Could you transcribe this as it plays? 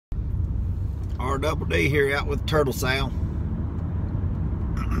R-double-D here out with Turtle Sal.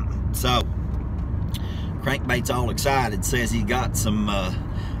 So, Crankbait's all excited, says he got some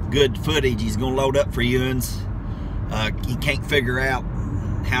good footage he's gonna load up for you. He can't figure out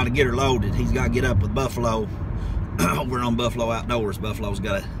how to get her loaded. He's got to get up with Buffalo. We're on Buffalo Outdoors. Buffalo's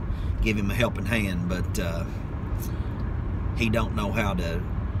got to give him a helping hand, but he don't know how to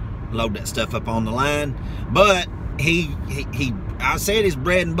load that stuff up on the line. But I said his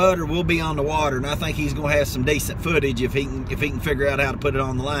bread and butter will be on the water, and I think he's gonna have some decent footage if he can figure out how to put it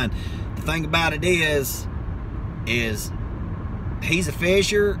on the line. The thing about it is he's a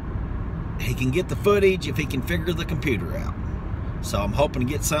fisher. He can get the footage if he can figure the computer out. So I'm hoping to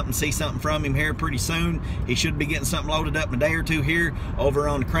get something, see something from him here pretty soon. He should be getting something loaded up in a day or two here over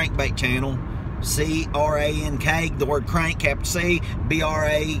on the Crankbait channel. C-R-A-N-K, the word crank, capital C,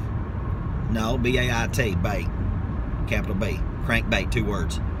 B-R-A, no, B-A-I-T, bait, capital B, Crankbait, 2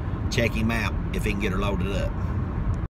 words. Check him out if he can get her loaded up.